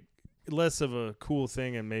feels like a less of a cool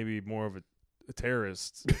thing and maybe more of a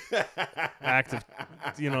terrorist act of,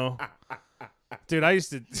 dude. I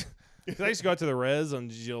used to go out to the res on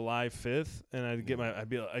July 5th, and I'd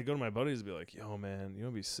go to my buddies and be like, yo, man, you know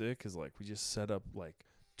what'd be sick is like we just set up like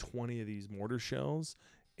 20 of these mortar shells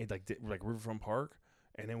in like Riverfront Park,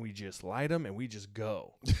 and then we just light them and we just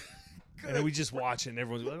go, and then we just watch it, and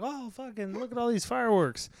everyone's like, oh, fucking look at all these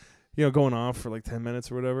fireworks, going off for like 10 minutes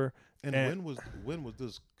or whatever. And when was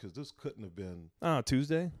this? Because this couldn't have been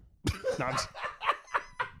Tuesday. No,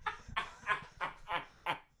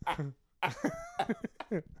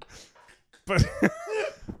 but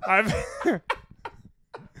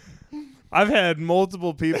I've had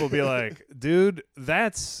multiple people be like, dude,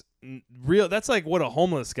 that's real. That's like what a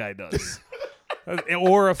homeless guy does,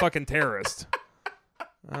 or a fucking terrorist.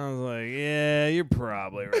 I was like, yeah, you're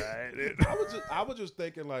probably right, dude. I was just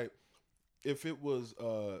thinking, like, if it was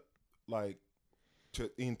like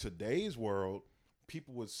in today's world,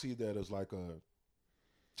 people would see that as like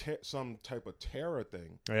some type of terror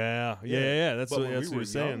thing. Yeah. That's what you're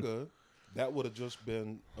saying. Younger, that would have just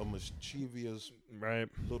been a mischievous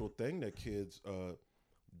little thing that kids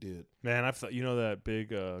did. Man, I thought that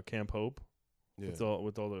big Camp Hope, yeah, with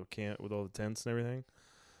all the tents and everything.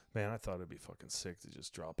 Man, I thought it'd be fucking sick to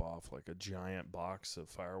just drop off like a giant box of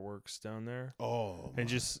fireworks down there. Oh, and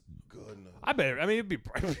just goodness. I bet. I mean, it'd be.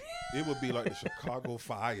 It would be like the Chicago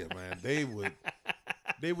fire, man. They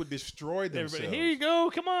would destroy themselves. Everybody, here you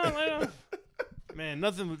go. Come on, man.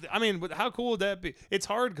 Nothing. I mean, but how cool would that be? It's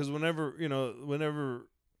hard because whenever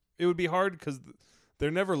it would be hard because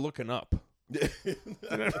they're never looking up.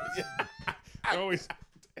 They're always.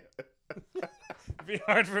 It'd be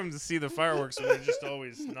hard for him to see the fireworks when they're just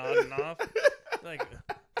always nodding off. Like,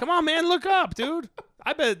 come on, man, look up, dude.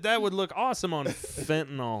 I bet that would look awesome on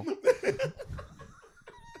fentanyl.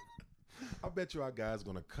 I bet you our guy's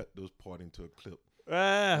gonna cut those part into a clip.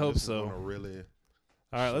 I hope so. Really.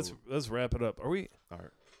 All right, let's wrap it up. Are we? All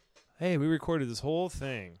right. Hey, we recorded this whole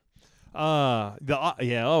thing. All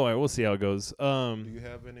right, we'll see how it goes. Do you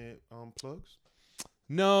have any plugs?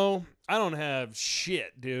 No, I don't have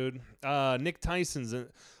shit, dude. Nick Tyson's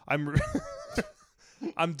I'm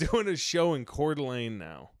I'm doing a show in Coeur d'Alene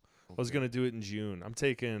now. Okay. I was going to do it in June. I'm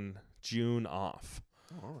taking June off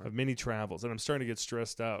of many travels, and I'm starting to get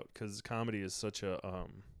stressed out because comedy is such a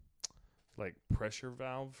like pressure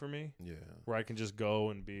valve for me. Yeah, where I can just go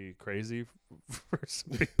and be crazy for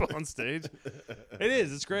some people on stage. It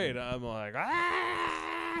is. It's great. I'm like,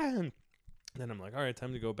 and then I'm like, all right,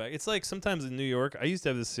 time to go back. It's like sometimes in New York, I used to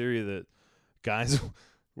have this theory that guys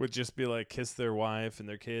would just be like kiss their wife and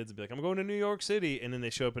their kids and be like, I'm going to New York City. And then they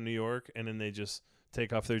show up in New York and then they just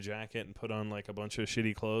take off their jacket and put on like a bunch of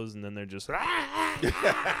shitty clothes. And then they're just,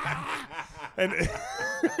 and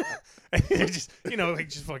just like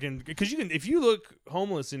just fucking because you can if you look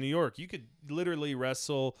homeless in New York, you could literally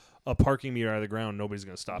wrestle a parking meter out of the ground. Nobody's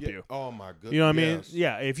gonna stop you. Oh my goodness. You know what I mean? yes.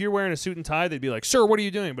 Yeah. If you're wearing a suit and tie, they'd be like, "Sir, what are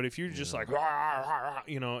you doing?" But if you're just like, "Rah, rah,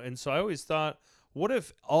 rah," and so I always thought, what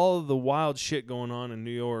if all of the wild shit going on in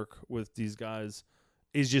New York with these guys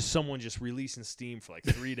is just someone just releasing steam for like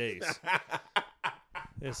 3 days?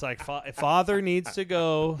 It's like father needs to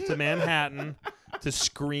go to Manhattan to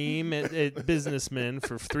scream at businessmen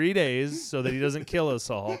for 3 days so that he doesn't kill us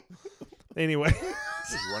all. Anyway.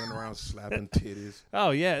 Just running around slapping titties.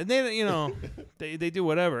 Oh yeah, and they they do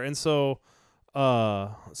whatever, and so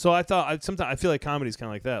I thought sometimes I feel like comedy's kind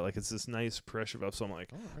of like that, like it's this nice pressure valve. So I'm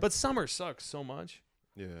like, but summer sucks so much.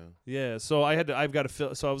 Yeah. So I've got to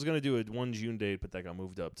fill. So I was gonna do a 1 June date, but that got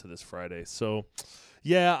moved up to this Friday. So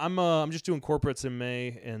yeah, I'm just doing corporates in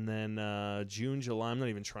May, and then June, July. I'm not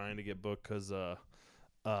even trying to get booked because I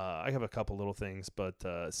have a couple little things,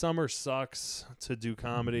 but summer sucks to do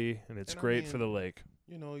comedy, and it's great for the lake.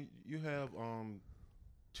 You have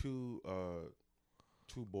two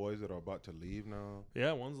boys that are about to leave now.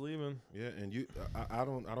 Yeah, one's leaving. Yeah, and I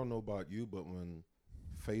don't know about you, but when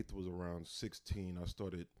Faith was around 16, I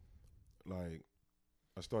started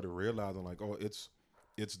realizing like, oh, it's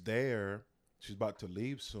there. She's about to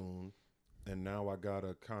leave soon, and now I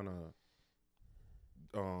gotta kind of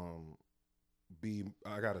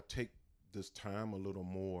I gotta take this time a little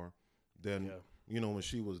more than when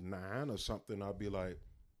she was 9 or something. I'd be like,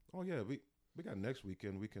 oh yeah, we got next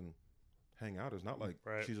weekend, we can hang out. It's not like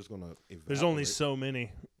she's just gonna evaporate. There's only so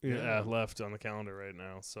many left on the calendar right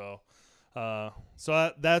now, so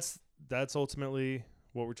that's ultimately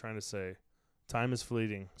what we're trying to say. Time is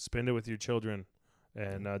fleeting. Spend it with your children,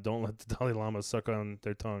 and don't let the Dalai Lama suck on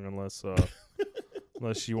their tongue unless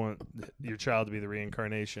you want your child to be the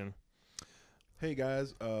reincarnation. Hey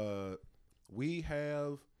guys, we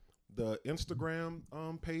have the Instagram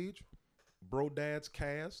page, Bro Dads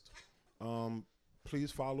Cast.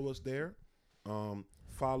 Please follow us there.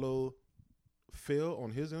 Follow Phil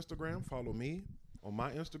on his Instagram. Follow me on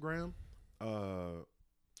my Instagram.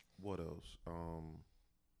 What else?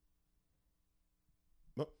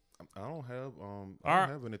 No, I don't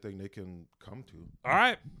have anything they can come to. All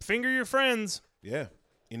right, finger your friends. Yeah,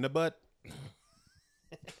 in the butt.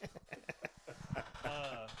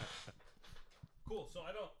 Cool. So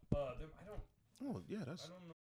I don't. Oh yeah, that's. I don't know.